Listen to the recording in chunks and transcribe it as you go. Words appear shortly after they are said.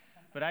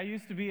But I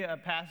used to be a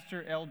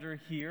pastor elder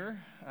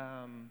here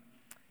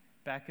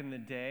back in the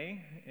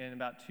day, and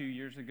about 2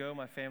 years ago,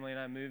 my family and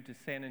I moved to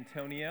San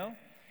Antonio.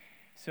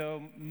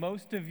 So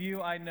most of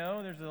you I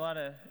know. There's a lot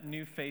of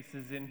new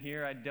faces in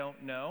here I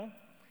don't know.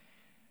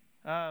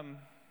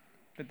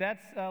 But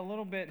that's a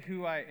little bit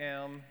who I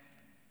am.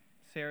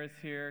 Sarah's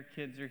here,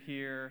 kids are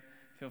here.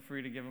 Feel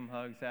free to give them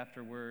hugs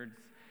afterwards.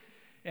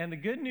 And the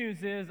good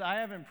news is I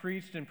haven't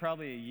preached in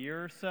probably a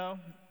year or so.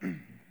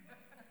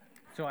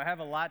 So I have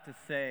a lot to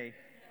say.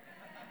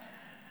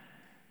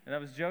 And I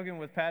was joking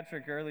with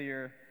Patrick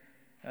earlier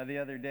the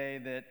other day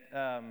that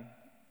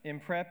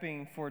in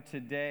prepping for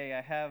today,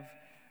 I have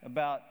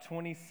about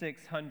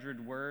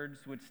 2,600 words,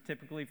 which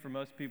typically for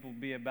most people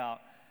would be about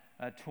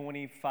a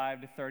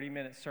 25 to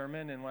 30-minute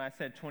sermon. And when I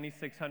said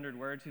 2,600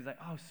 words, he's like,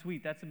 oh,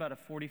 sweet, that's about a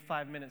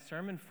 45-minute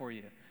sermon for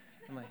you.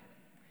 I'm like,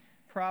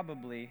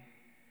 probably.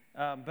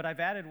 But I've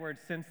added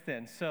words since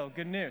then, so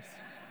good news.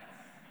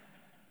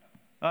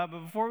 But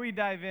before we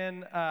dive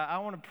in, I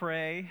want to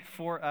pray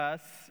for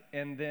us,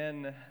 and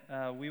then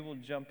we will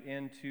jump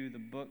into the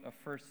book of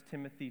 1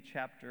 Timothy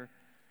chapter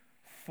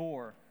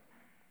 4.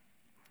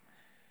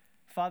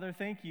 Father,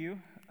 thank you.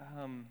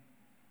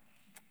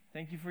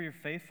 Thank you for your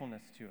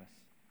faithfulness to us.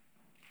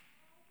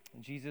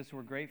 And Jesus,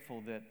 we're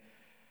grateful that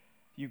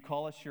you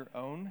call us your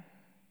own,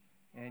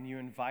 and you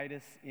invite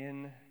us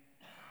in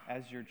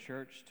as your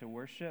church to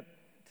worship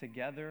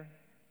together,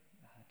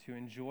 to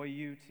enjoy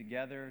you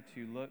together,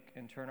 to look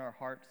and turn our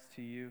hearts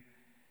to you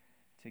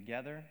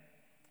together.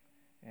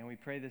 And we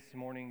pray this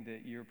morning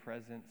that your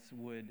presence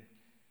would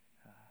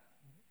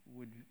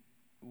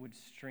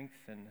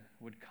strengthen,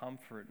 would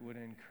comfort, would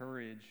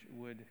encourage,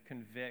 would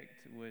convict,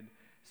 would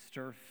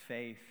stir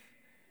faith,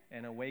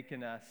 and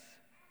awaken us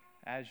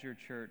as your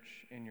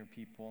church and your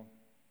people.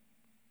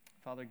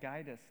 Father,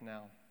 guide us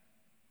now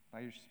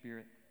by your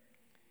Spirit.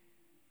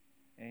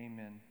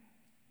 Amen.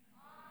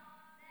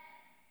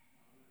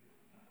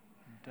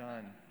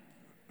 Done.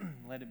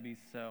 Let it be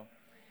so.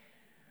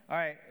 All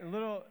right,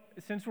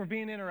 since we're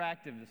being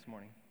interactive this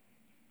morning,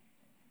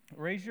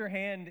 raise your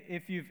hand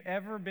if you've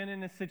ever been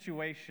in a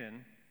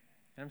situation,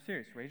 and I'm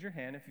serious, raise your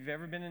hand if you've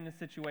ever been in a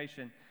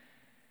situation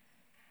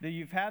that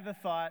you've had the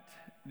thought,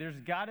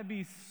 there's got to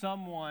be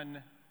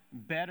someone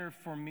better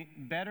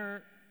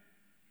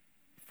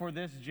for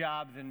this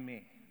job than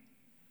me.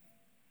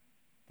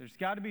 There's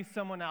got to be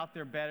someone out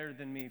there better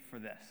than me for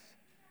this.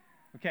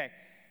 Okay.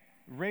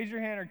 Raise your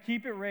hand or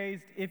keep it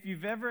raised if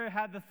you've ever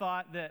had the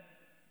thought that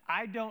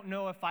I don't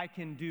know if I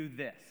can do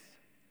this.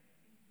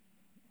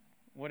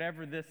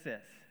 Whatever this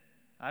is.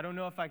 I don't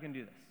know if I can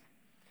do this.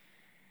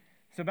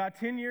 So about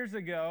 10 years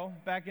ago,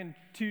 back in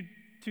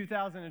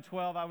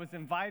 2012, I was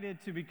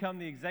invited to become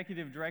the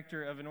executive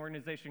director of an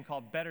organization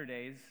called Better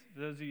Days.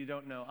 For those of you who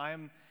don't know, I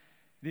am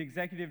the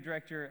executive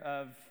director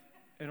of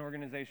an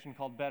organization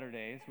called Better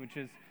Days, which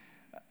is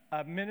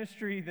a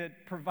ministry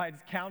that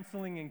provides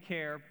counseling and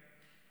care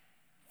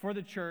for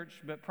the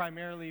church, but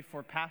primarily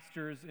for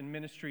pastors and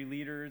ministry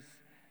leaders.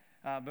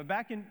 But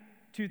back in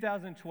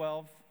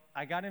 2012,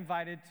 I got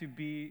invited to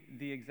be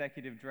the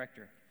executive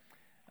director.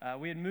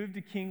 We had moved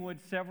to Kingwood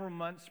several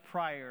months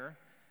prior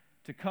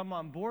to come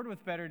on board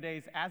with Better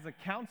Days as a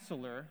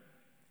counselor,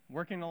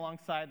 working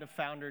alongside the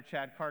founder,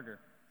 Chad Carter.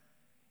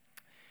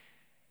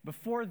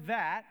 Before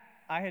that,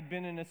 I had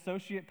been an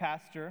associate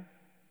pastor.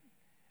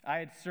 I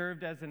had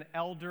served as an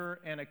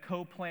elder and a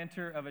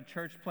co-planter of a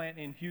church plant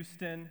in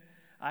Houston.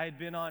 I had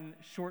been on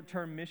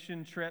short-term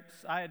mission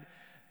trips. I had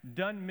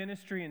done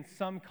ministry in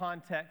some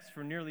context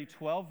for nearly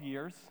 12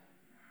 years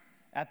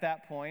at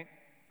that point.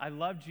 I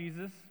loved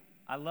Jesus.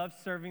 I loved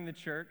serving the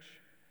church.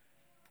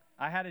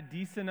 I had a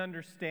decent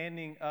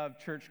understanding of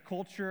church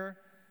culture,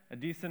 a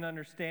decent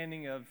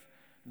understanding of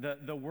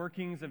the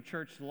workings of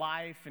church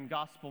life and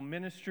gospel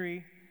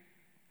ministry.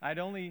 I'd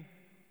only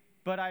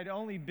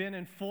been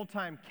in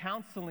full-time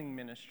counseling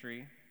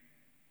ministry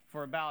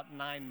for about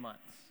 9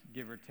 months,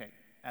 give or take,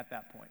 at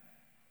that point.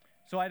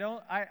 So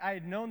I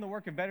had known the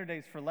work of Better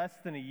Days for less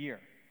than a year,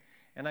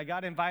 and I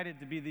got invited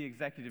to be the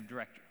executive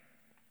director.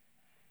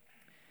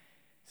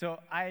 So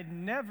I had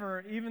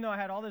never, even though I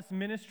had all this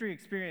ministry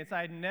experience, I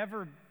had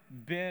never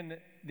been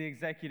the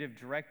executive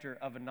director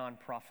of a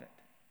nonprofit.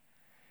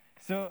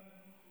 So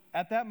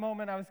at that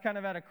moment, I was kind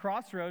of at a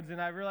crossroads,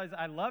 and I realized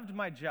I loved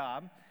my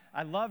job.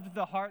 I loved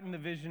the heart and the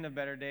vision of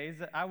Better Days.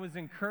 I was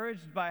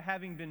encouraged by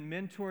having been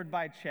mentored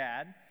by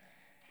Chad.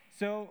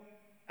 So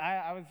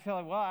I was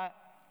feeling,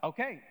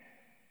 okay,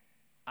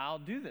 I'll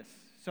do this.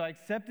 So I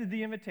accepted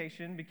the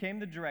invitation, became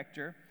the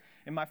director,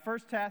 and my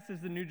first task as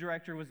the new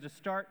director was to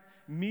start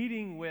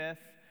meeting with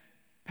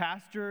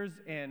pastors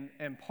and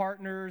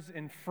partners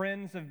and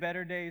friends of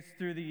Better Days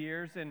through the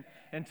years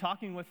and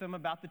talking with them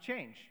about the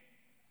change.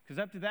 Because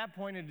up to that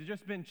point, it had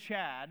just been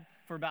Chad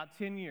for about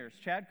 10 years.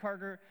 Chad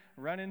Carter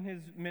running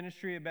his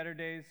ministry at Better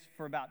Days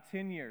for about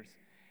 10 years.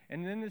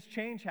 And then this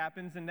change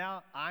happens, and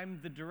now I'm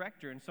the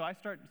director. And so I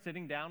start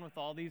sitting down with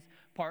all these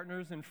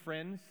partners and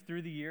friends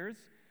through the years.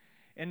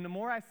 And the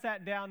more I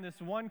sat down, this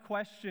one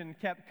question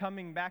kept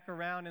coming back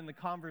around in the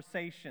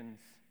conversations.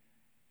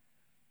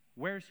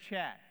 Where's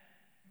Chad?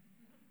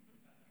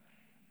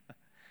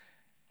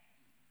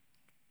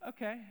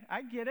 Okay,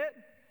 I get it.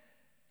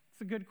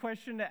 It's a good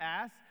question to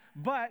ask.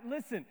 But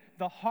listen,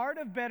 the heart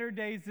of Better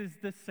Days is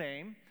the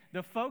same.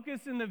 The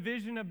focus and the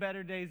vision of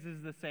Better Days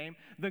is the same.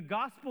 The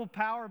gospel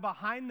power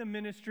behind the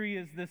ministry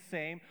is the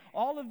same.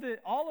 All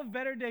of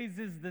Better Days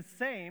is the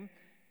same.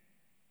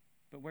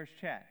 But where's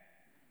Chad?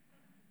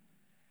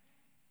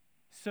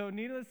 So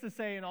needless to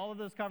say, in all of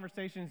those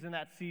conversations in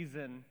that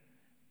season,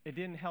 it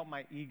didn't help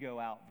my ego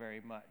out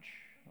very much.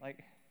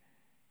 Like,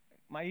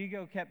 my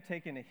ego kept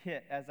taking a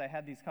hit as I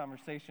had these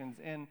conversations,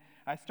 and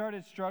I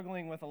started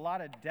struggling with a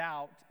lot of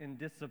doubt and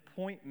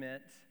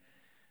disappointment,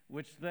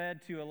 which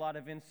led to a lot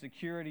of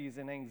insecurities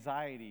and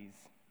anxieties.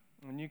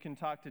 And you can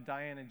talk to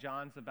Diana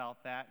Johns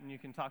about that, and you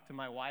can talk to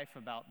my wife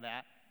about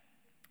that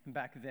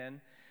back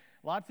then.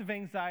 Lots of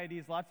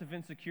anxieties, lots of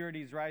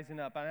insecurities rising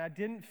up, and I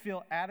didn't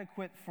feel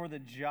adequate for the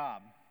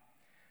job.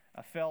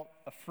 I felt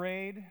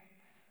afraid.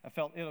 I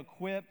felt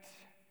ill-equipped.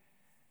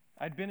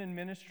 I'd been in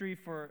ministry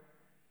for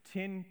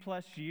 10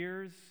 plus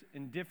years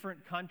in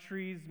different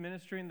countries,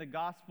 ministering the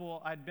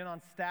gospel. I'd been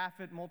on staff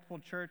at multiple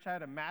churches. I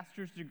had a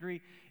master's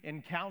degree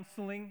in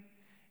counseling,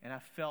 and I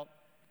felt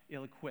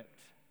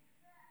ill-equipped.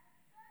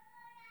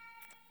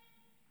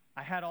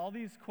 I had all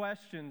these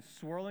questions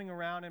swirling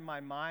around in my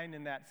mind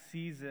in that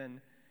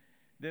season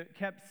that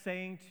kept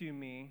saying to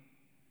me,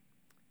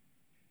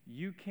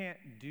 you can't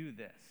do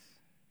this.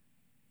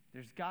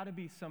 There's got to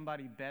be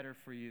somebody better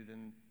for you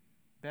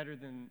better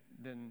than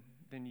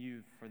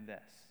you for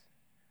this.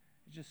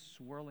 It's just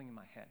swirling in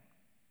my head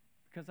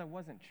because I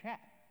wasn't Chad.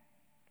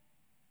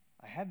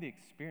 I had the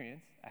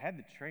experience, I had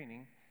the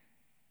training,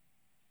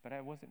 but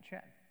I wasn't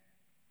Chad.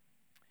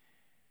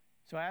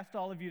 So I asked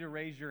all of you to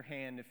raise your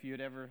hand if you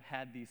had ever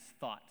had these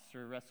thoughts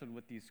or wrestled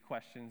with these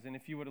questions. And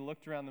if you would have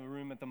looked around the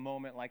room at the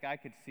moment, like I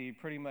could see,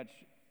 pretty much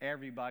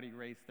everybody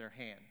raised their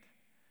hand.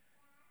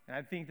 And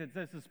I think that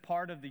this is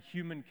part of the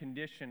human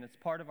condition. It's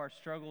part of our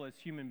struggle as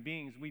human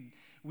beings.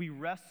 We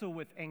wrestle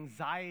with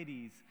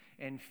anxieties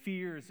and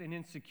fears and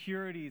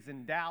insecurities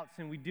and doubts,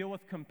 and we deal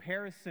with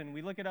comparison.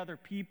 We look at other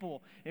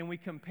people and we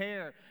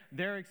compare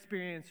their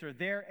experience or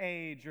their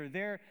age or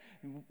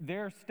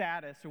their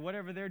status or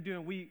whatever they're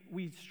doing.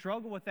 We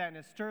struggle with that, and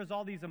it stirs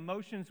all these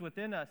emotions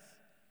within us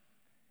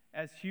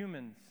as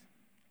humans.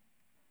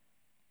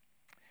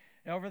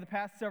 Now, over the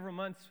past several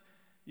months,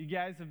 you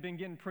guys have been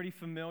getting pretty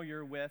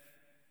familiar with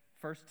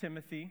 1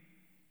 Timothy.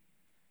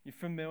 You're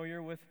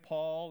familiar with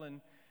Paul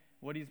and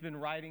what he's been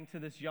writing to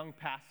this young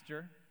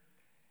pastor.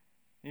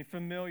 You're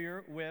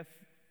familiar with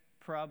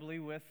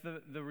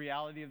the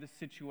reality of the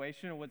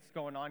situation and what's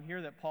going on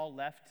here, that Paul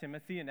left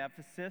Timothy in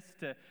Ephesus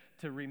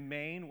to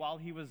remain while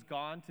he was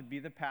gone, to be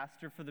the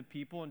pastor for the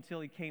people until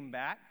he came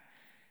back.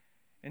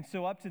 And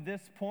so up to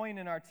this point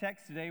in our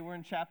text today, we're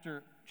in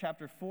chapter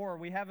 4.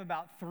 We have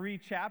about 3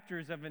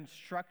 chapters of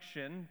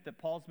instruction that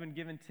Paul's been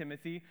giving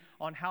Timothy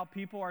on how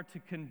people are to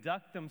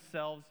conduct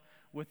themselves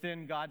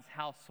within God's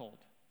household.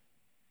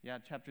 Yeah,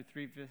 chapter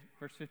 3,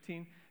 verse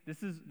 15.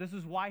 This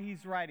is why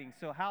he's writing.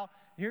 So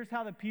here's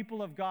how the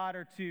people of God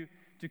are to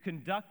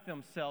conduct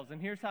themselves,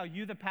 and here's how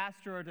you, the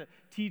pastor, are to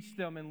teach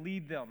them and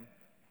lead them.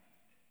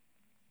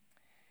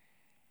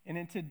 And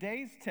in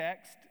today's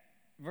text,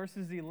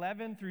 verses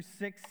 11 through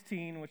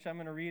 16, which I'm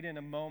going to read in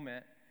a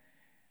moment,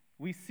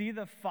 we see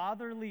the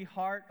fatherly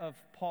heart of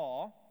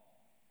Paul,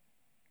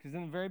 because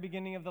in the very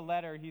beginning of the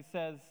letter, he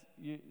says,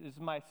 "This is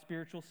my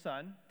spiritual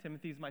son.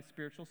 Timothy's my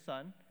spiritual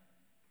son."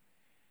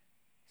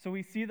 So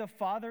we see the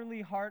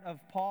fatherly heart of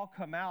Paul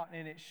come out,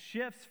 and it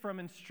shifts from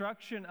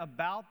instruction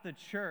about the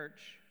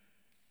church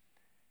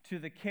to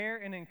the care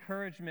and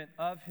encouragement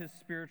of his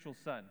spiritual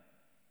son.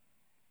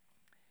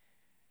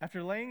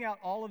 After laying out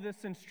all of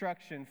this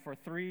instruction for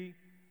 3,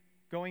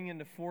 going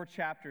into 4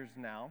 chapters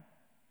now,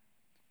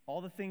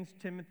 all the things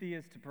Timothy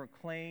is to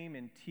proclaim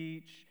and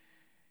teach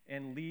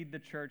and lead the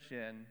church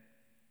in,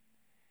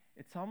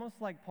 it's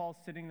almost like Paul's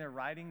sitting there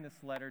writing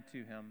this letter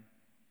to him,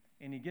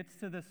 and he gets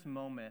to this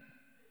moment,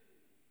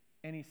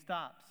 and he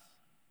stops,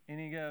 and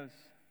he goes,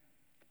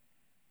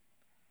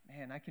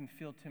 man, I can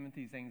feel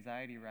Timothy's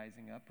anxiety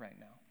rising up right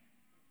now.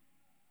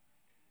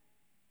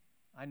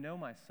 I know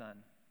my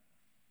son.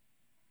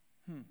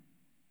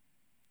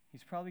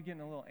 He's probably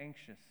getting a little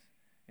anxious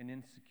and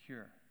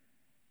insecure.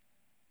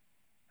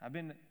 I've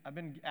been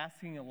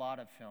asking a lot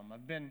of him.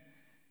 I've been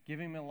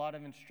giving him a lot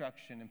of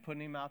instruction and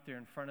putting him out there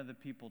in front of the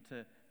people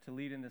to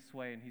lead in this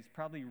way. And he's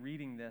probably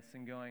reading this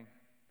and going,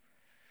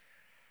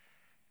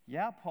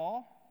 yeah,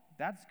 Paul,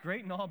 that's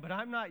great and all, but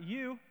I'm not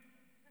you.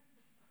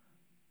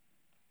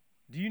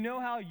 Do you know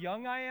how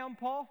young I am,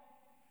 Paul?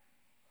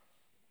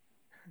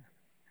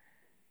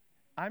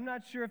 I'm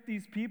not sure if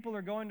these people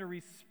are going to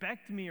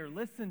respect me or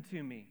listen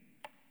to me.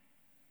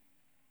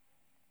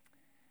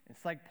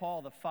 It's like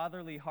Paul, the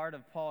fatherly heart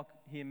of Paul,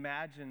 he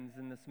imagines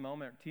in this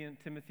moment,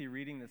 Timothy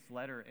reading this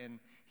letter, and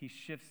he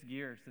shifts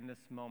gears in this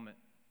moment.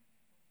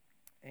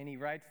 And he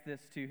writes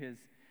this to his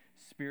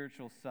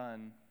spiritual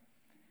son.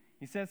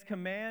 He says,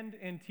 command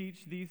and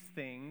teach these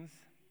things.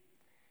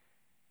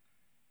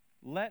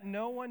 Let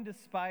no one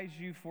despise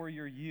you for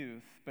your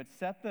youth, but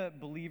set the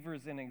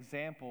believers an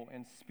example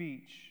in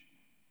speech,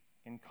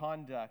 in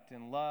conduct,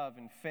 in love,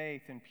 in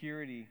faith, in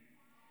purity.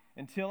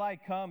 Until I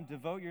come,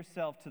 devote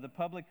yourself to the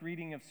public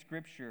reading of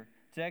Scripture,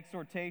 to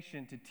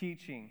exhortation, to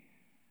teaching.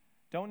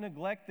 Don't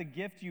neglect the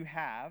gift you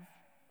have,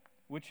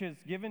 which is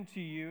given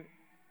to you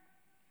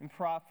in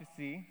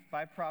prophecy,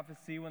 by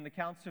prophecy, when the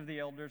council of the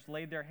elders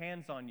laid their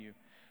hands on you.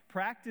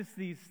 Practice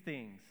these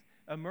things.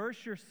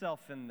 Immerse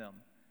yourself in them,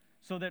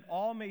 so that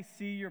all may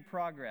see your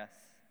progress.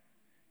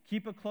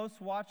 Keep a close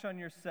watch on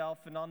yourself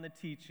and on the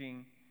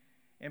teaching,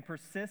 and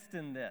persist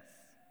in this.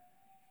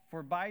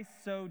 For by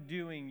so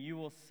doing, you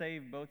will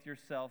save both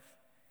yourself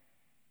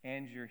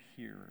and your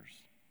hearers.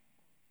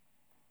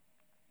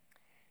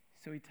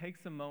 So he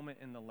takes a moment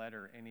in the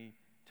letter, and he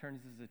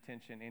turns his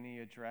attention, and he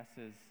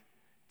addresses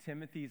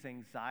Timothy's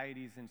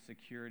anxieties and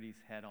insecurities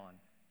head on.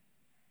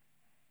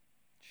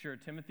 Sure,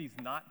 Timothy's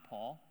not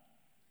Paul.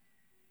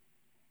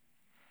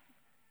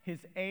 His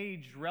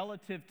age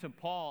relative to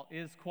Paul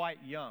is quite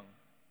young.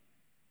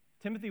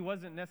 Timothy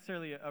wasn't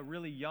necessarily a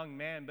really young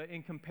man, but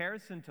in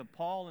comparison to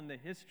Paul and the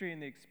history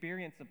and the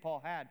experience that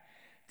Paul had,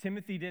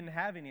 Timothy didn't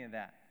have any of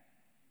that.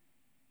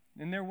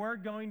 And there were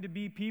going to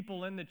be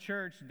people in the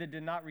church that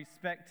did not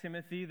respect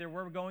Timothy. There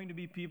were going to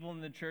be people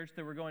in the church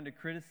that were going to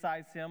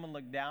criticize him and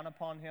look down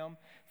upon him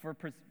for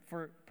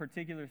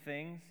particular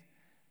things.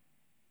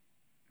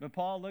 But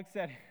Paul looks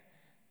at him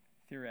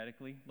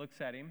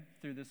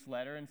through this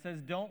letter and says,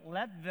 don't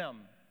let them.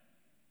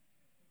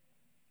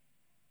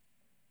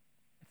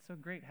 It's so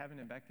great having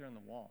it back there on the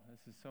wall.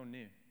 This is so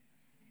new.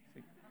 It's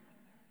like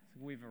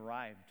we've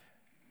arrived.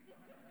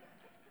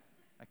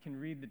 I can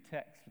read the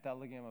text without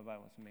looking at my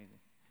Bible. It's amazing.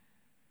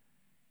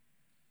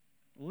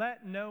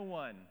 Let no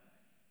one.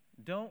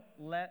 Don't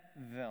let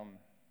them.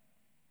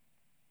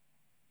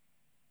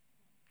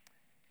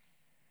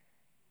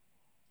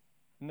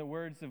 In the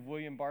words of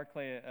William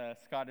Barclay, a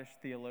Scottish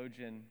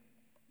theologian,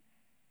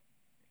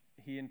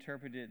 he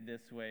interpreted it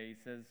this way. He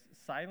says,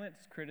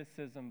 silence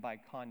criticism by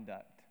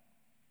conduct.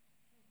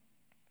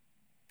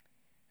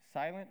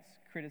 Silence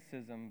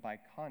criticism by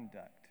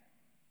conduct.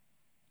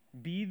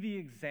 Be the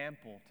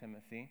example,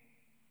 Timothy.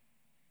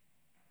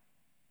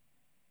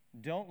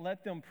 Don't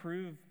let them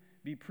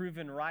be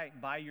proven right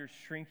by your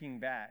shrinking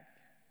back.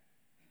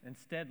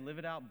 Instead, live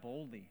it out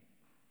boldly.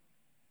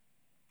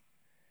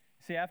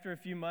 See, after a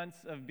few months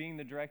of being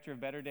the director of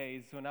Better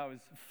Days, when I was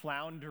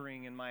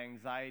floundering in my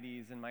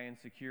anxieties and my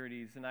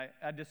insecurities, and I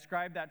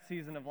describe that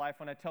season of life,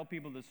 when I tell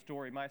people the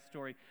story, my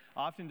story,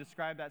 I often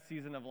describe that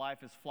season of life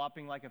as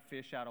flopping like a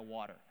fish out of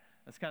water.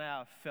 That's kind of how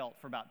I felt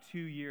for about 2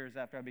 years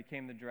after I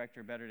became the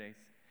director of Better Days.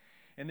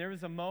 And there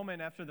was a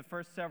moment after the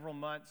first several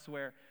months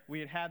where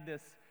we had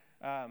this,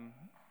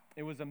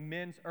 it was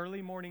a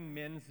early morning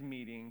men's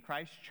meeting,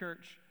 Christ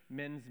Church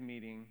men's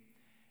meeting,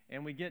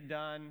 and we get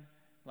done,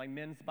 like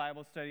men's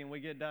Bible study, and we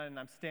get done, and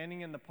I'm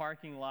standing in the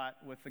parking lot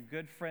with a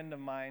good friend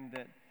of mine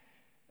that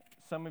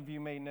some of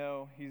you may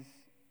know. He's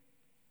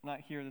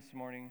not here this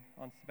morning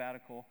on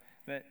sabbatical,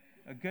 but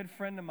a good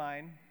friend of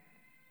mine.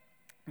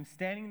 I'm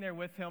standing there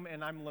with him,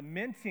 and I'm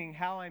lamenting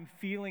how I'm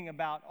feeling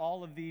about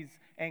all of these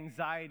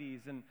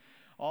anxieties and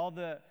all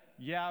the,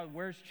 yeah,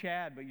 where's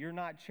Chad, but you're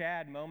not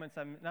Chad moments.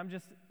 I'm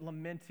just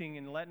lamenting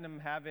and letting him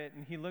have it,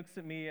 and he looks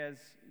at me as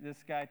this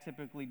guy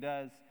typically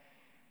does,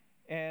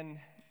 and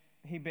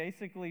he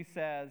basically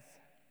says,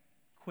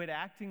 quit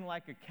acting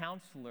like a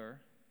counselor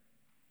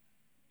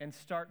and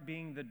start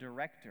being the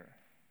director.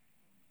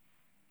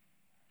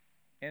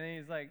 And then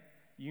he's like,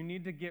 you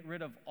need to get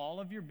rid of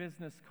all of your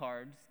business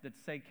cards that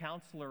say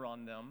counselor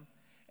on them,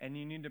 and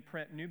you need to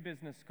print new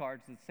business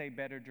cards that say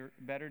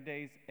Better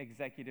Days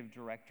Executive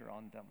Director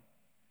on them.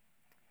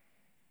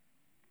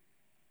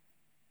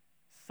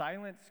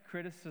 Silence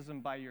criticism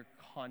by your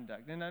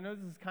conduct. And I know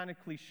this is kind of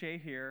cliche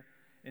here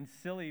and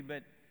silly,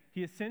 but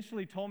he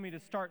essentially told me to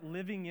start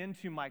living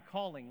into my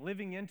calling,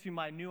 living into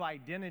my new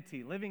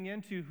identity, living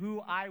into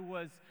who I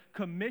was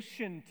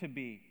commissioned to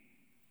be.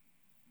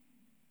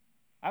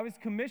 I was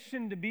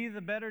commissioned to be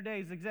the Better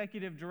Days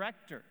Executive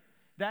Director.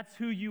 That's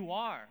who you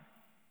are.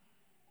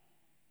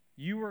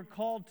 You were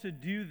called to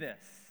do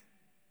this.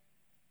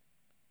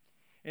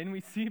 And we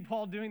see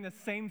Paul doing the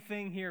same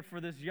thing here for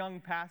this young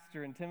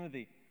pastor in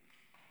Timothy.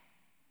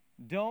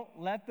 Don't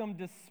let them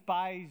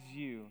despise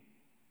you,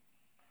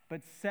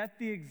 but set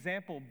the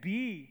example.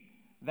 Be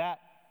that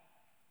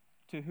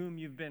to whom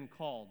you've been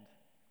called.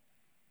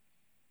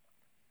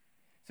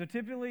 So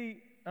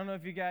typically, I don't know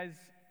if you guys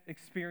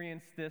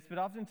experience this, but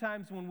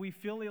oftentimes when we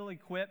feel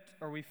ill-equipped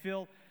or we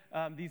feel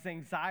these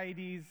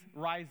anxieties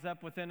rise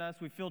up within us,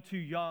 we feel too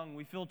young,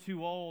 we feel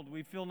too old,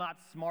 we feel not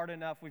smart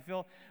enough, we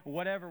feel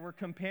whatever, we're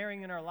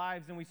comparing in our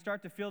lives, and we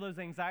start to feel those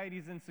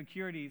anxieties and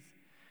insecurities.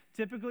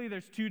 Typically,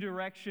 there's two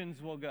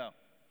directions we'll go.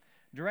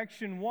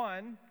 Direction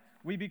one,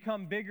 we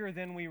become bigger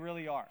than we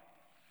really are.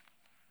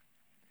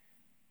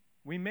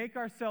 We make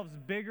ourselves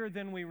bigger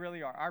than we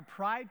really are. Our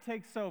pride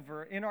takes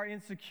over in our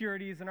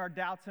insecurities and our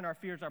doubts and our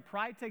fears. Our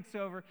pride takes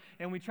over,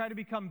 and we try to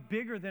become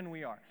bigger than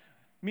we are,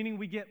 meaning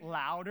we get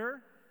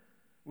louder,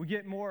 We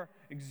get more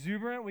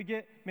exuberant. We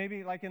get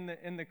maybe like in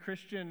the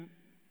Christian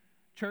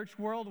church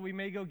world, we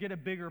may go get a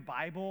bigger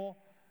Bible.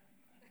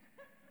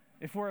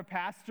 If we're a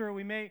pastor,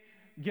 we may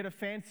get a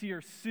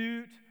fancier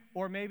suit,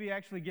 or maybe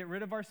actually get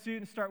rid of our suit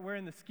and start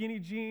wearing the skinny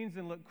jeans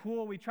and look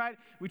cool. We try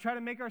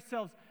to make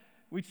ourselves,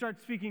 we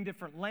start speaking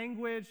different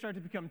language, start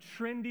to become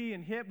trendy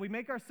and hip. We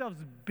make ourselves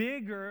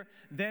bigger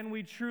than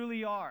we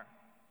truly are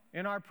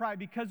in our pride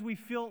because we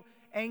feel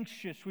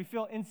anxious, we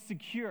feel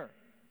insecure.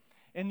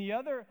 And the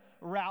other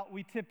route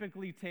we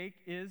typically take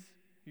is,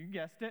 you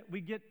guessed it,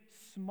 we get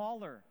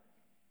smaller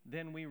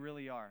than we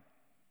really are.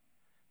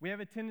 We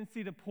have a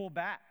tendency to pull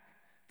back,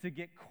 to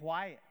get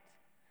quiet,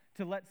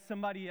 to let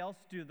somebody else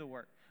do the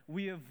work.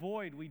 We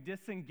avoid, we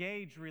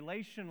disengage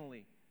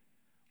relationally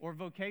or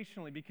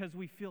vocationally because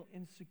we feel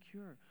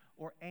insecure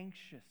or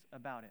anxious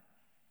about it.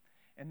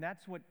 And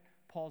that's what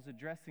Paul's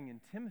addressing in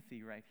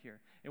Timothy right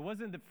here. It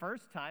wasn't the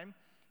first time.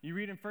 You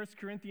read in 1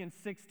 Corinthians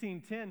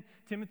 16:10,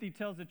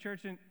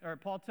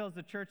 Paul tells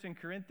the church in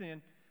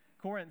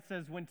Corinth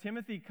says, when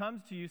Timothy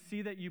comes to you,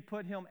 see that you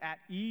put him at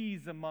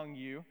ease among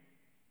you.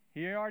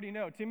 You already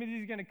know,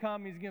 Timothy's going to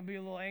come, he's going to be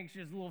a little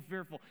anxious, a little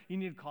fearful. You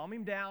need to calm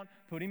him down,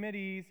 put him at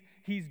ease.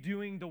 He's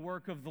doing the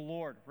work of the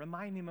Lord.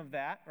 Remind him of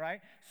that,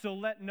 right? So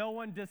let no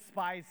one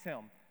despise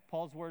him.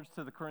 Paul's words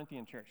to the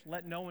Corinthian church.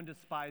 Let no one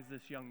despise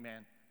this young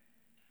man.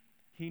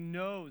 He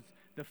knows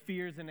the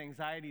fears and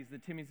anxieties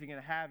that Timothy's going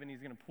to have, and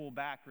he's going to pull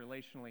back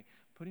relationally.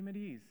 Put him at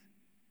ease.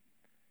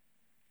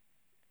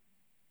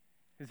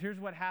 Because here's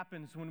what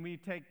happens when we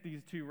take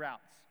these two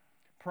routes.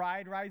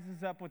 Pride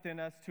rises up within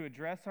us to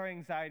address our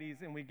anxieties,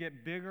 and we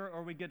get bigger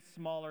or we get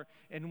smaller.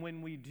 And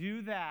when we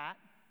do that,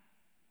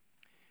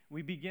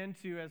 we begin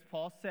to, as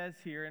Paul says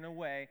here in a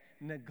way,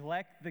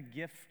 neglect the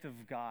gift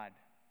of God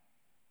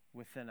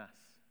within us.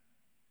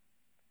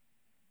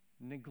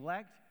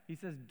 Neglect, he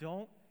says,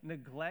 don't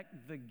neglect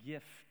the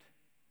gift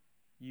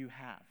you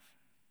have.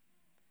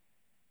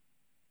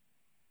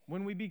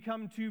 When we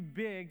become too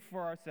big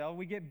for ourselves,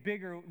 we get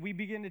bigger, we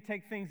begin to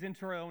take things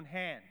into our own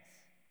hands.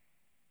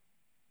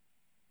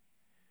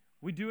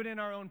 We do it in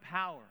our own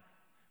power.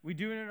 We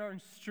do it in our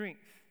own strength.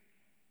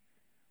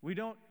 We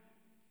don't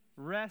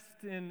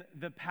rest in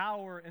the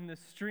power and the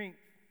strength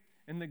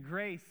and the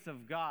grace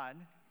of God.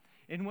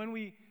 And when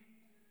we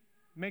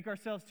make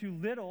ourselves too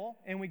little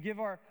and we give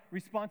our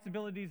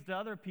responsibilities to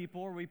other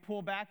people, or we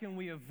pull back and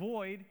we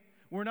avoid,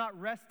 we're not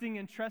resting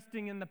and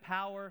trusting in the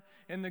power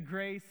and the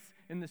grace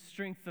and the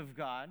strength of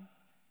God.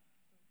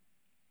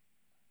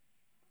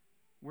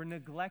 We're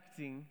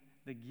neglecting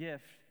the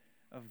gift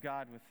of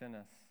God within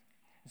us.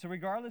 So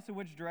regardless of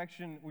which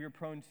direction we are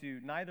prone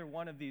to, neither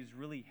one of these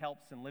really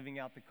helps in living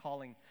out the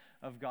calling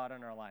of God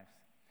in our lives.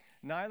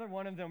 Neither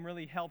one of them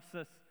really helps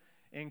us,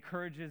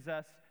 encourages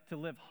us to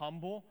live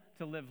humble,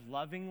 to live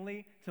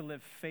lovingly, to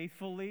live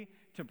faithfully,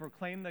 to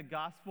proclaim the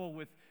gospel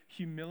with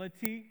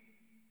humility.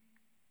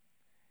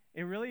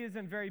 It really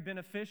isn't very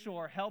beneficial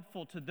or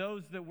helpful to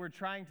those that we're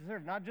trying to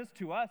serve, not just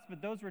to us,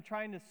 but those we're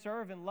trying to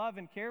serve and love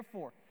and care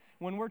for.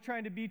 When we're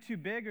trying to be too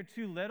big or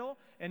too little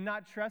and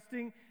not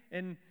trusting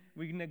and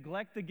we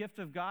neglect the gift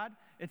of God,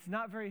 it's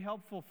not very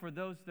helpful for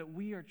those that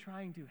we are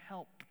trying to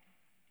help.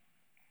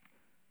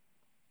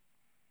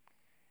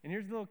 And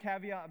here's a little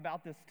caveat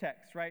about this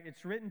text, right?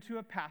 It's written to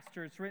a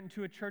pastor, it's written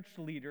to a church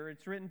leader,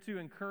 it's written to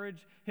encourage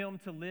him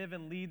to live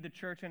and lead the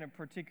church in a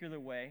particular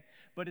way,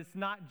 but it's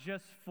not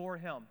just for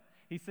him.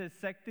 He says,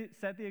 set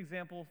the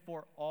example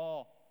for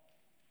all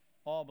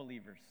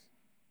believers.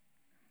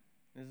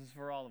 This is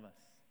for all of us,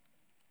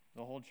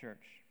 the whole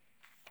church.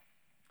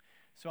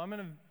 So I'm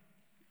going to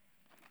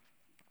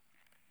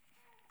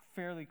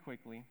fairly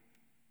quickly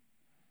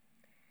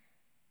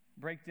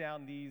break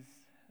down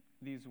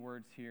these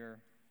words here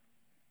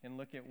and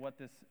look at what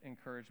this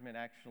encouragement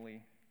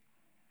actually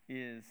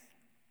is.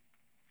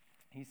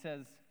 He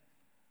says,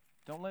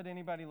 don't let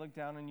anybody look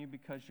down on you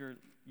because you're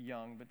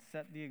young, but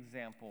set the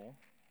example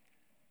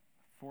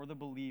for the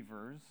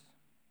believers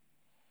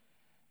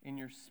in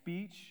your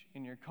speech,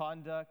 in your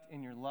conduct,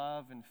 in your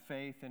love and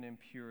faith and in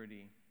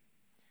purity.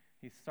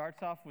 He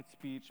starts off with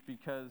speech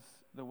because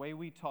the way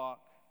we talk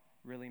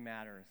really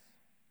matters.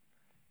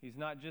 He's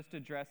not just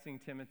addressing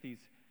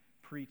Timothy's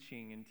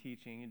preaching and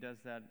teaching. He does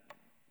that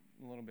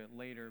a little bit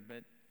later,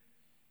 but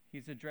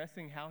he's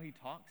addressing how he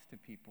talks to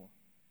people,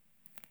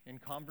 in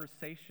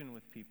conversation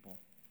with people.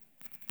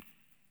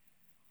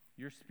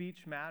 Your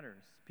speech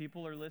matters.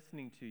 People are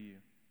listening to you.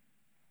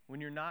 When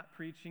you're not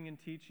preaching and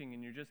teaching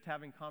and you're just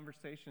having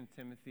conversation,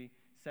 Timothy,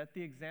 set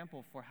the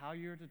example for how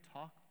you're to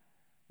talk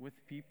with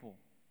people.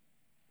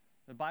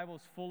 The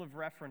Bible's full of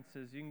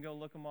references. You can go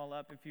look them all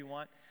up if you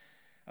want,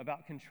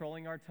 about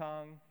controlling our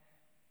tongue,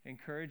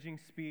 encouraging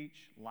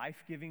speech,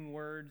 life-giving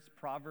words.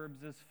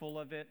 Proverbs is full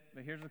of it.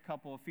 But here's a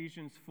couple.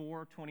 Ephesians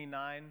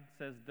 4:29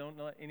 says, don't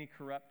let any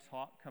corrupt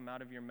talk come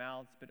out of your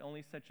mouths, but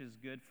only such as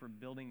good for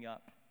building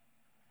up,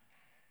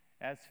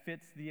 as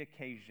fits the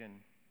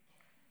occasion,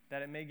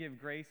 that it may give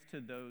grace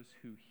to those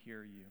who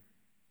hear you.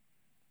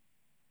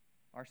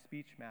 Our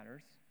speech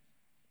matters.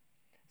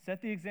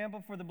 Set the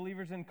example for the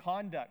believers in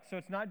conduct. So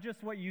it's not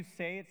just what you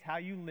say, it's how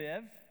you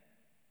live.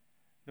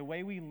 The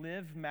way we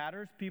live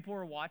matters. People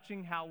are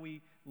watching how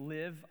we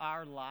live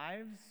our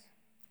lives.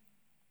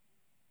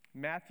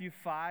 Matthew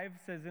 5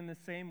 says, in the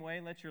same way,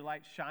 let your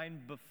light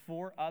shine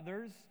before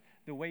others,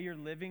 the way you're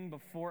living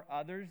before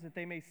others, that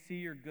they may see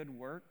your good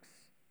works.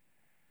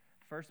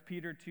 1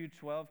 Peter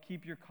 2:12,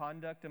 keep your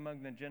conduct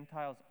among the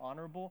Gentiles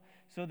honorable,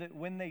 so that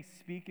when they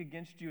speak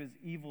against you as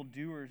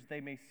evildoers, they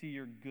may see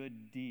your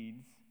good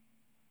deeds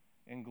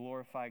and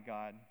glorify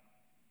God.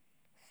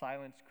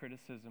 Silence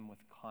criticism with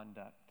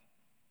conduct,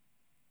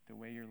 the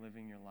way you're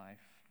living your life.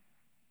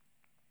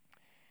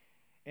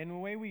 And the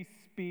way we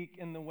speak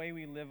and the way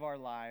we live our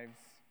lives,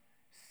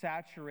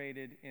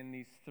 saturated in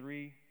these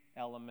three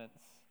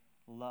elements: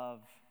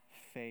 love,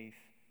 faith,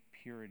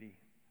 purity.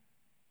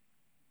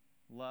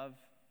 Love,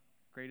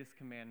 greatest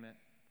commandment.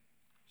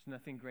 There's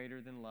nothing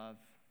greater than love.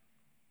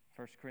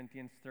 1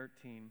 Corinthians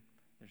 13,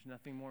 there's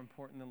nothing more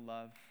important than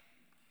love.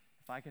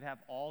 If I could have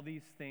all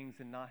these things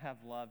and not have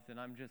love, then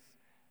I'm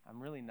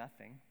really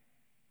nothing.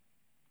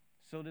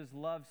 So does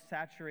love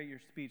saturate your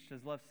speech?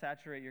 Does love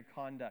saturate your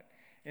conduct?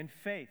 And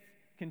faith,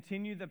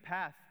 continue the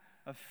path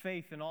of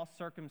faith in all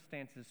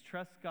circumstances.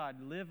 Trust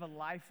God. Live a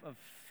life of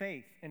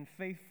faith and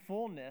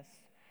faithfulness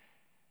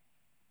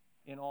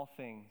in all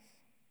things.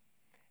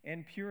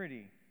 And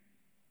purity.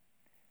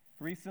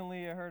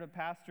 Recently, I heard a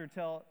pastor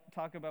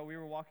talk about, we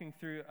were walking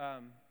through,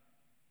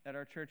 at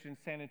our church in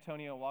San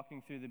Antonio,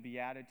 walking through the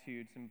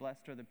Beatitudes, and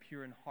blessed are the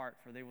pure in heart,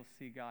 for they will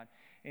see God.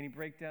 And he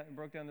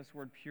broke down this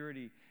word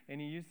purity,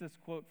 and he used this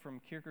quote from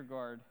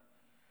Kierkegaard.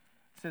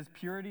 It says,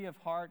 purity of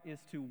heart is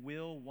to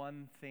will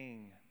one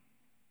thing.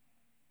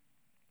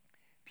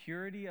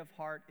 Purity of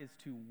heart is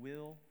to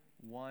will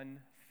one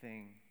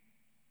thing.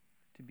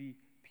 To be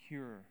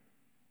pure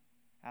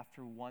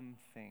after one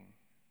thing.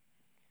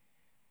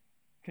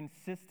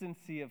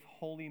 Consistency of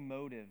holy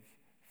motive,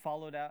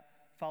 followed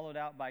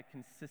out by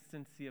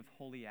consistency of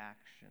holy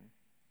action.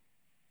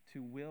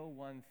 To will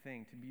one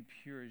thing, to be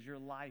pure. Is your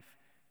life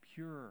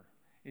pure?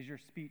 Is your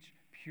speech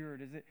pure?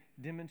 Does it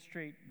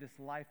demonstrate this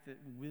life that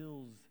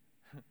wills,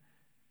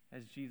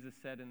 as Jesus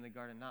said in the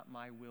garden, not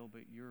my will,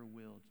 but your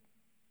will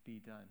be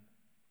done?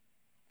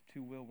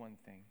 To will one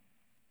thing.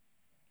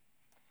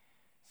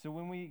 So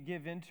when we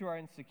give into our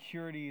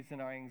insecurities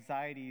and our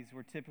anxieties,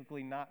 we're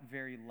typically not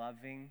very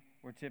loving.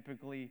 We're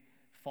typically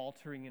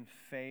faltering in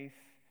faith,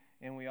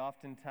 and we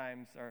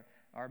oftentimes,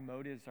 our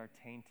motives are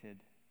tainted.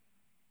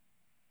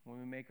 When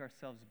we make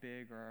ourselves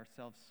big or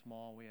ourselves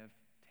small, we have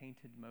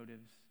tainted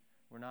motives.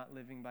 We're not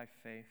living by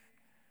faith,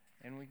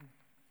 and we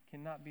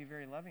cannot be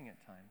very loving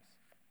at times.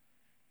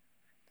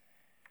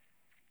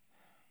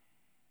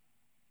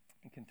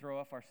 It can throw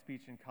off our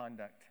speech and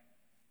conduct,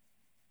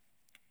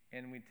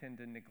 and we tend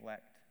to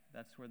neglect.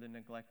 That's where the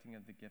neglecting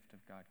of the gift of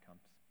God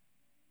comes.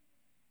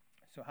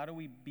 So how do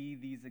we be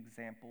these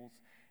examples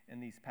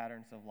and these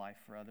patterns of life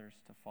for others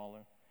to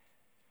follow?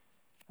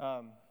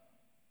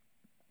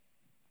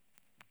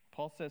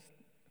 Paul says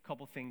a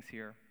couple things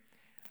here.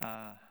 He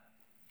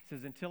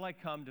says, until I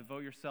come,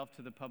 devote yourself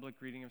to the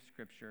public reading of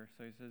Scripture.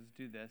 So he says,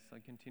 do this. I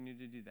continue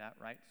to do that,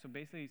 right? So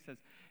basically he says,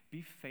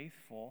 be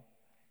faithful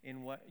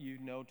in what you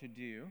know to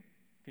do.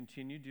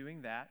 Continue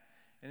doing that.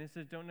 And it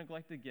says, don't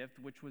neglect the gift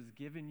which was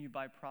given you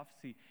by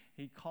prophecy.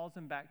 He calls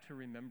them back to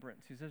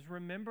remembrance. He says,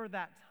 remember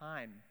that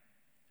time.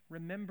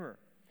 Remember.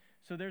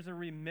 So there's a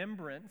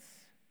remembrance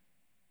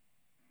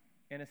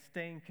and a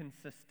staying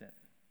consistent.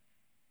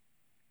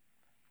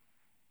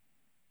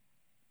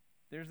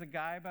 There's a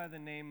guy by the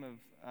name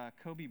of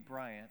Kobe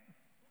Bryant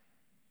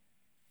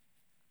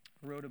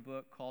who wrote a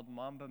book called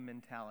Mamba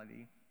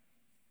Mentality.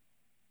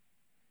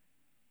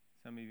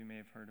 Some of you may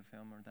have heard of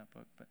him or that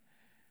book, but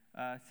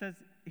says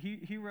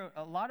he wrote,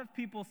 a lot of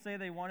people say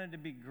they wanted to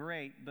be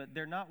great, but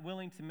they're not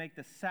willing to make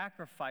the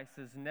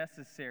sacrifices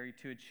necessary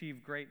to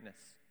achieve greatness.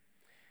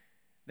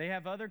 They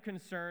have other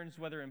concerns,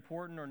 whether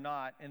important or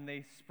not, and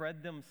they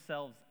spread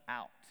themselves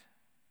out.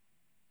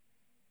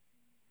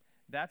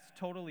 That's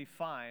totally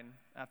fine.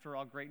 After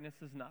all, greatness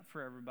is not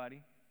for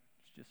everybody.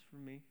 It's just for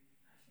me.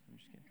 I'm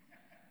just kidding.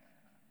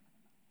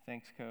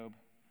 Thanks, Kobe.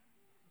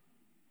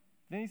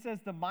 Then he says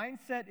the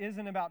mindset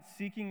isn't about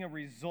seeking a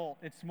result.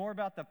 It's more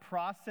about the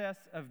process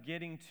of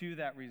getting to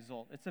that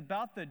result. It's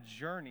about the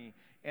journey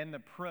and the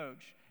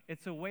approach.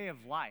 It's a way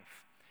of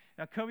life.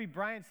 Now, Kobe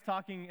Bryant's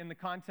talking in the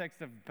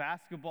context of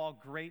basketball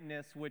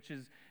greatness, which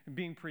is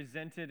being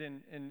presented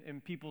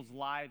in people's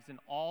lives, in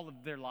all of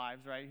their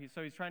lives, right?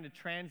 So he's trying to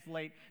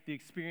translate the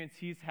experience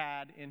he's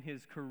had in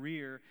his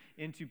career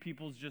into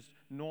people's just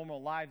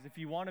normal lives. If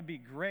you want to be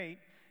great,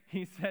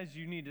 he says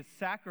you need to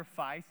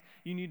sacrifice,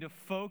 you need to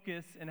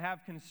focus and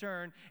have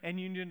concern, and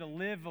you need to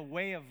live a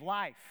way of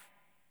life.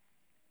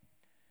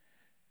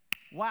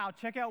 Wow,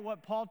 check out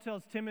what Paul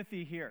tells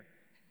Timothy here.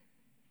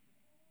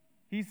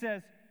 He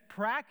says,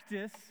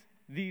 practice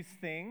these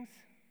things,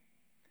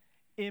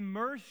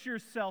 immerse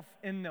yourself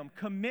in them,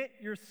 commit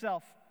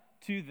yourself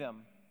to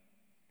them.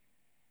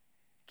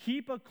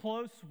 Keep a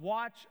close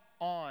watch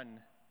on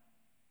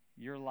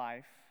your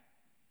life.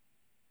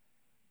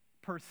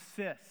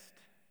 persist,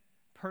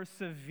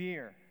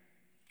 persevere.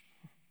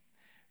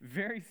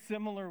 Very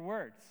similar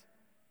words.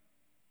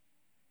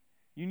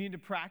 You need to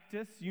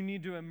practice, you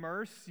need to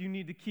immerse, you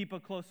need to keep a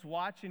close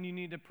watch, and you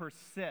need to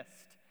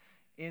persist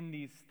in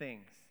these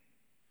things.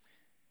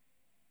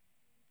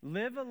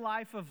 Live a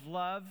life of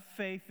love,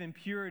 faith, and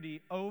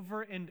purity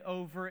over and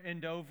over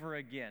and over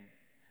again.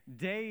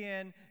 Day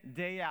in,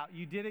 day out.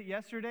 You did it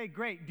yesterday?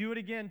 Great. Do it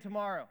again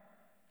tomorrow.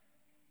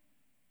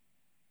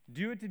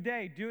 Do it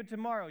today. Do it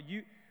tomorrow.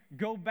 You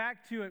go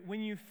back to it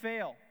when you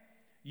fail.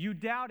 You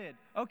doubted.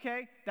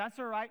 Okay, that's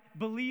all right.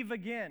 Believe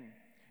again.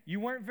 You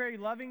weren't very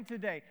loving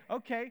today.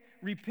 Okay,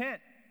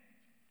 repent.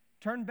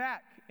 Turn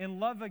back and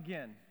love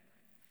again.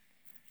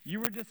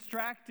 You were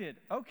distracted.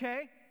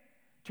 Okay,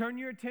 turn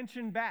your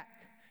attention back.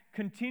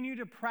 Continue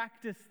to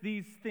practice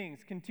these things.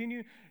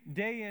 Continue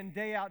day in,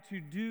 day out to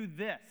do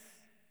this.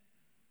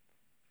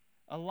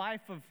 A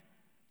life of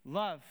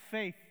love,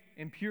 faith,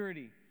 and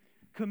purity.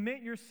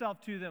 Commit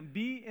yourself to them.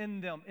 Be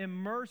in them.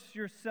 Immerse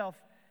yourself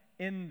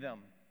in them.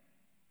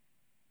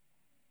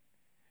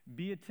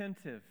 Be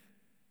attentive.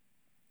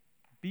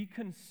 Be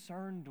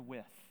concerned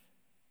with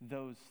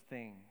those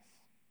things.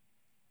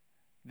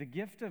 The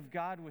gift of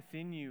God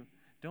within you,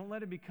 don't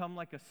let it become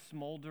like a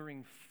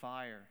smoldering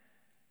fire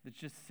that's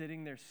just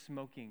sitting there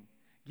smoking.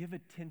 Give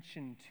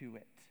attention to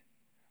it.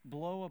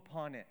 Blow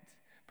upon it.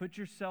 Put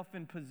yourself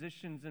in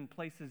positions and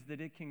places that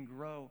it can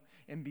grow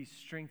and be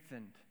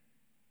strengthened.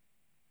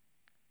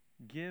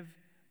 Give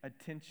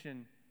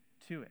attention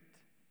to it.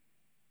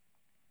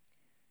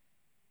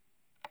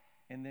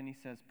 And then he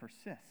says,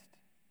 persist.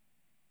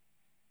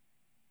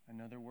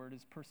 Another word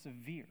is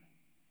persevere.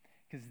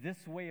 Because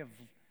this way of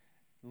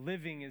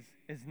living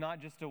is not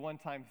just a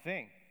one-time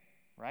thing,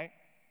 right?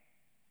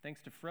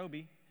 Thanks to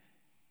Froby.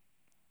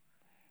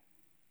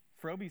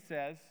 Froby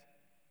says,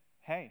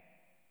 hey,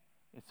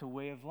 it's a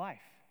way of life.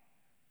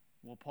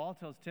 Well, Paul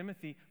tells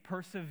Timothy,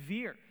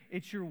 persevere.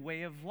 It's your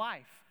way of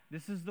life.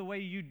 This is the way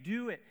you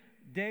do it.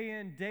 Day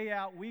in, day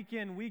out, week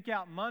in, week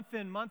out, month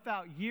in, month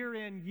out, year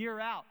in, year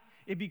out.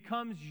 It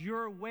becomes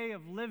your way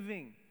of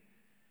living.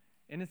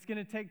 And it's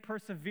going to take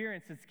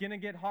perseverance. It's going to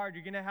get hard.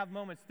 You're going to have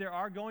moments. There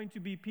are going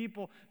to be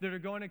people that are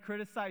going to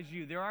criticize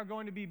you. There are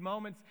going to be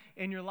moments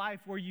in your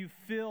life where you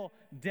feel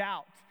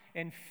doubt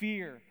and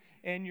fear,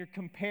 and you're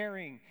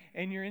comparing,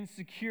 and you're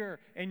insecure,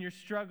 and you're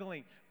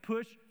struggling.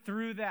 Push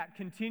through that.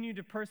 Continue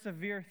to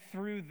persevere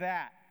through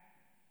that.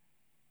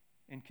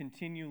 And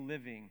continue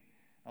living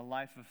a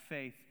life of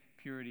faith,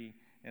 purity,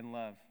 and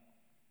love.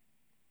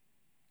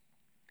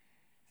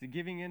 So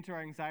giving in to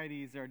our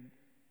anxieties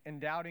and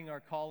doubting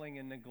our calling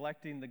and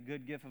neglecting the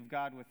good gift of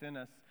God within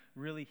us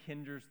really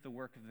hinders the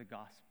work of the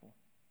gospel.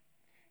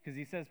 Because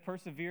he says,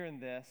 persevere in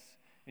this,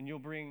 and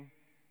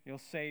you'll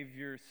save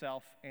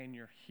yourself and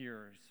your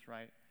hearers,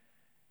 right?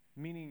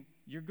 Meaning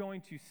you're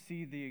going to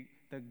see the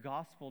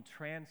gospel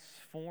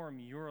transform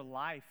your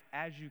life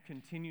as you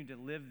continue to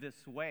live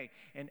this way.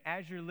 And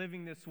as you're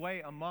living this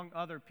way among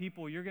other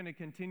people, you're going to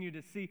continue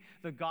to see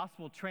the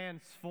gospel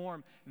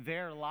transform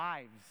their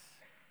lives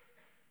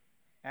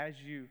as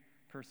you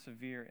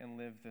persevere and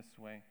live this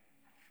way.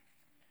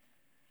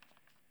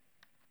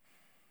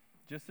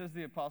 Just as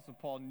the Apostle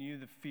Paul knew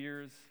the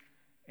fears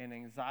and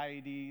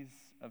anxieties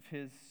of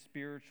his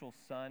spiritual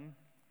son,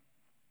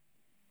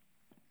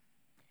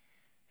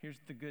 here's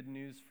the good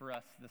news for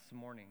us this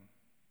morning.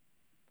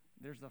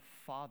 There's a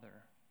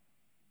Father,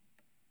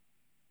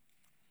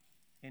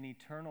 an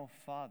eternal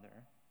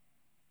Father,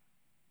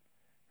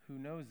 who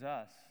knows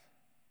us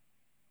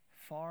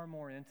far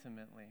more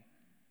intimately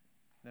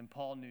than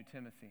Paul knew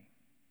Timothy.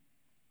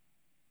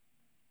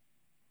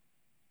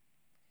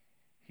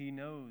 He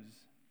knows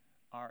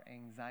our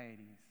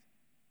anxieties.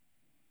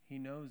 He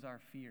knows our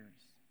fears.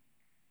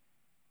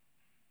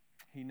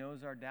 He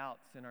knows our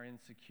doubts and our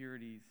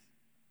insecurities.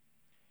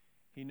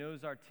 He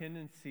knows our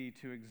tendency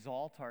to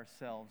exalt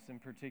ourselves in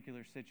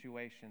particular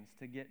situations,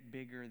 to get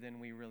bigger than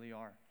we really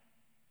are.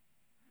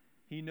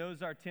 He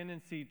knows our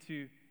tendency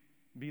to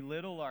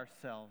belittle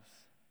ourselves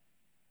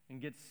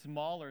and get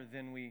smaller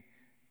than we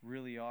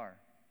really are.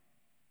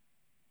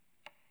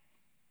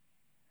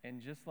 And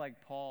just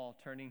like Paul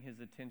turning his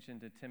attention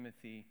to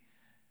Timothy,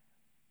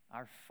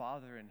 our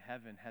Father in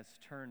heaven has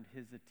turned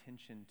his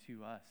attention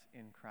to us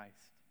in Christ.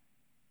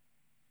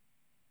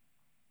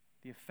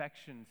 The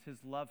affections, his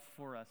love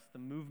for us, the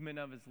movement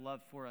of his love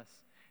for us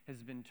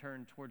has been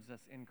turned towards us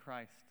in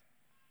Christ.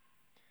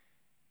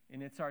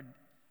 And it's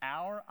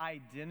our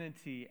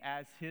identity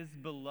as his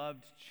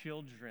beloved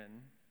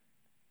children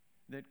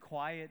that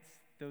quiets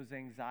those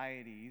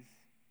anxieties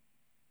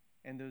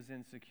and those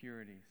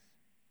insecurities.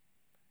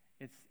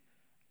 It's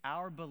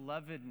our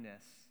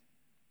belovedness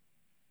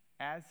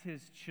as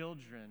his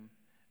children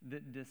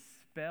that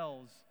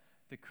dispels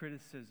the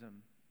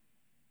criticism.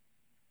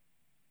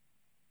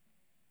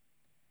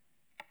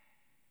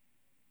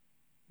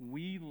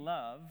 We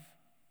love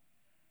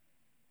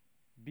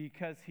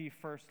because he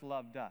first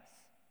loved us.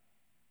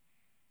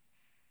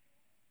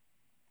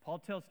 Paul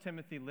tells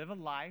Timothy, live a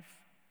life,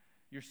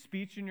 your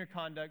speech and your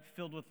conduct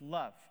filled with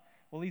love.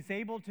 Well, he's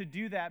able to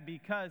do that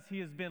because he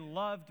has been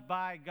loved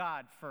by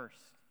God first.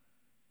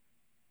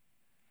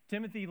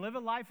 Timothy, live a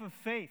life of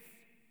faith.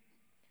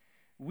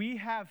 We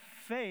have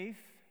faith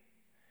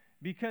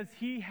because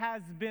he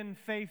has been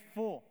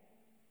faithful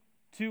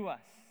to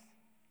us.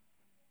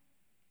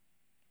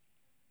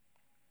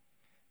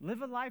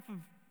 Live a life of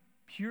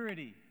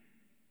purity.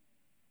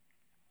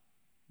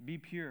 Be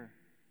pure.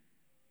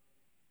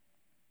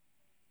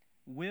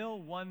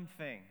 Will one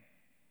thing.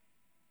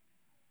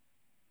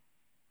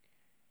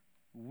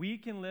 We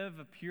can live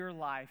a pure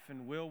life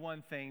and will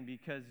one thing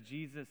because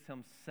Jesus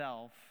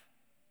himself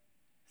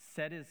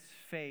set his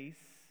face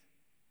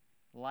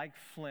like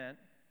flint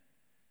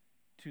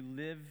to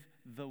live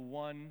the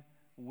one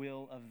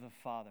will of the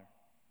Father.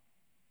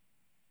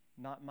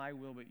 Not my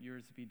will, but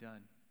yours be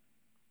done.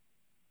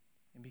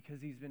 And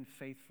because he's been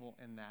faithful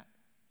in that,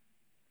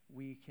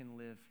 we can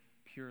live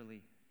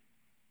purely.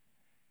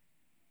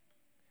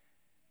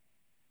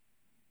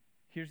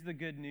 Here's the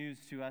good news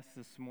to us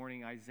this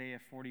morning. Isaiah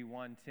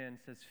 41:10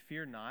 says,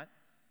 "Fear not,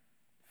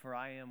 for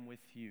I am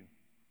with you.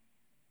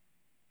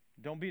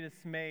 Don't be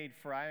dismayed,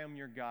 for I am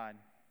your God.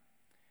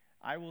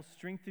 I will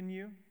strengthen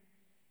you.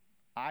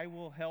 I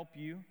will help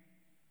you.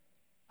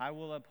 I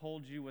will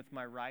uphold you with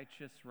my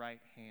righteous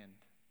right hand."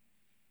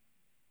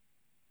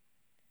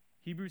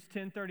 Hebrews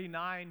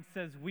 10:39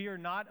 says, "We are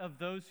not of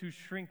those who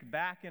shrink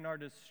back and are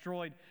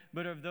destroyed,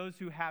 but of those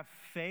who have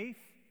faith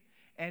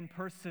and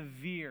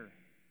persevere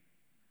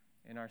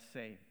and are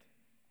saved."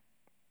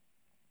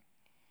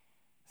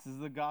 This is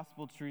the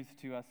gospel truth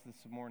to us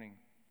this morning.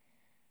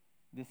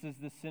 This is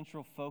the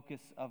central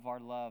focus of our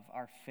love,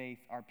 our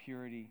faith, our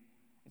purity.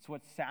 It's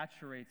what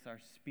saturates our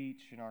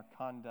speech and our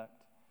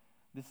conduct.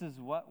 This is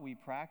what we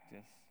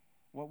practice,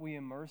 what we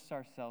immerse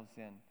ourselves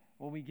in,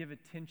 what we give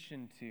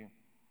attention to.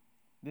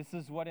 This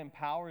is what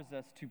empowers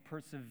us to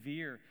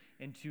persevere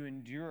and to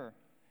endure,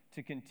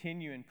 to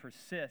continue and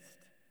persist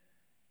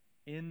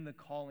in the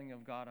calling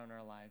of God on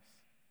our lives,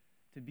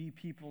 to be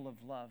people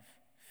of love,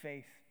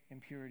 faith,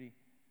 and purity.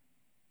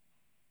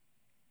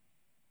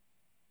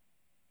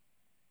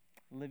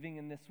 Living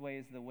in this way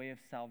is the way of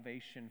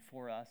salvation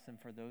for us and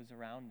for those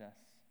around us.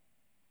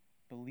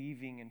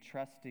 Believing and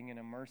trusting and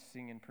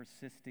immersing and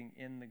persisting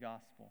in the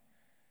gospel.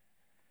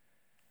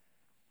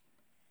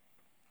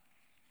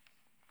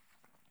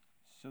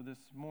 So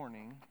this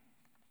morning,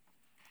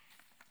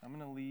 I'm going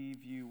to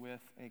leave you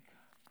with a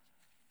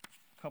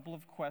couple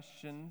of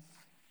questions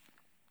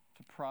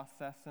to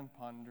process and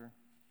ponder.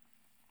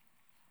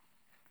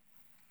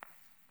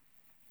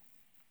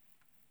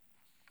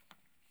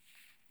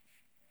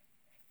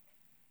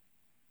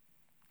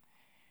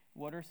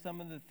 What are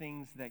some of the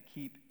things that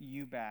keep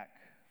you back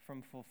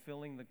from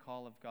fulfilling the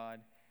call of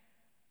God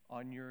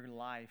on your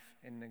life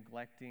and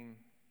neglecting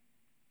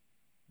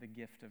the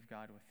gift of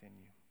God within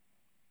you?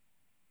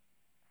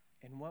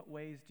 In what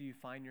ways do you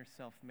find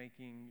yourself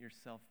making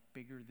yourself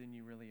bigger than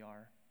you really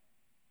are?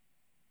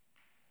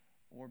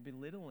 Or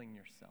belittling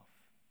yourself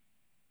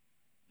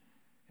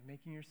and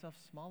making yourself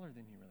smaller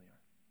than you really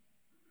are?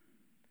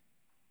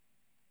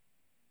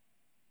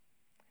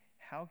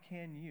 How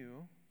can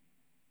you,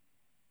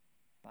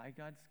 by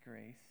God's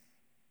grace,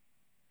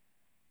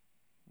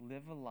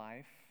 live a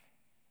life,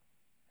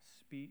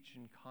 speech,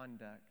 and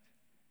conduct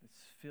that's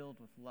filled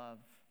with love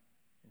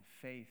and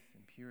faith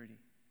and purity?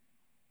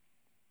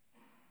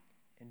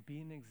 And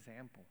be an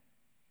example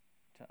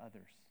to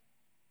others.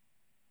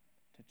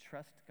 To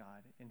trust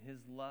God in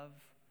his love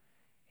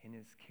and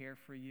his care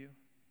for you,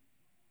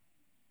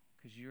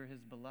 because you're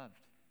his beloved.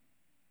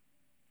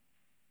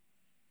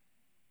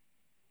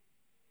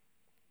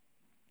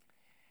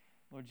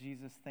 Lord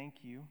Jesus,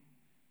 thank you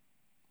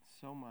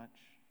so much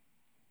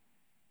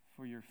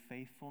for your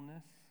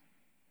faithfulness.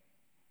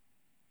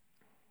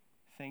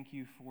 Thank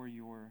you for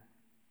your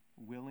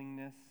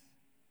willingness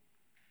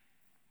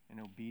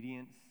and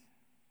obedience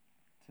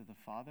to the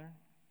Father,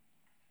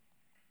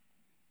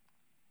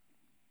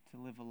 to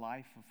live a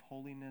life of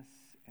holiness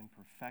and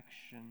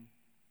perfection,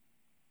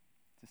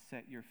 to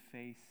set your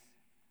face,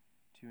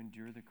 to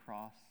endure the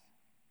cross.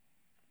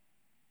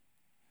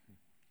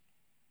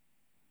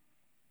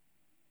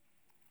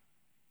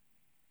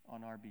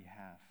 On our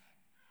behalf.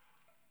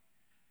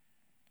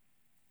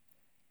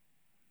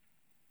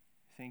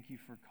 Thank you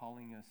for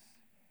calling us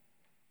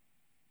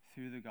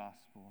through the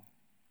gospel,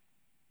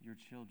 your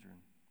children.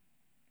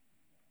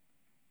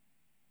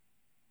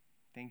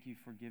 Thank you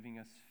for giving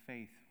us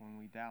faith when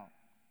we doubt,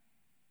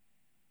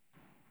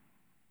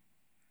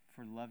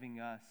 for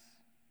loving us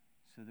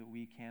so that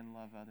we can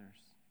love others.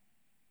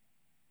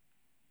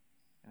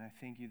 And I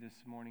thank you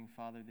this morning,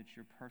 Father, that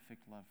your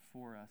perfect love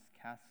for us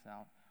casts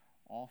out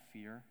all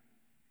fear,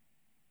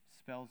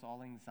 dispels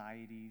all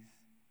anxieties,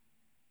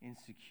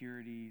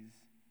 insecurities,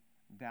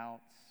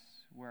 doubts,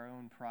 where our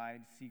own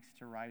pride seeks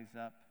to rise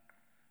up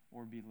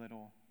or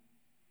belittle.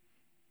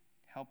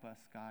 Help us,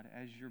 God,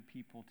 as your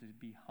people, to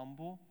be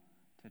humble,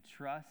 to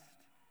trust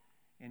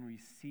and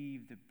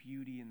receive the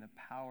beauty and the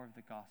power of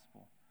the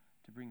gospel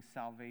to bring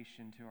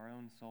salvation to our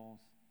own souls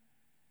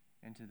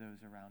and to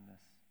those around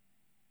us.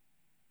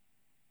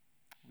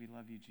 We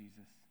love you,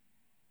 Jesus.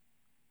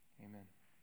 Amen.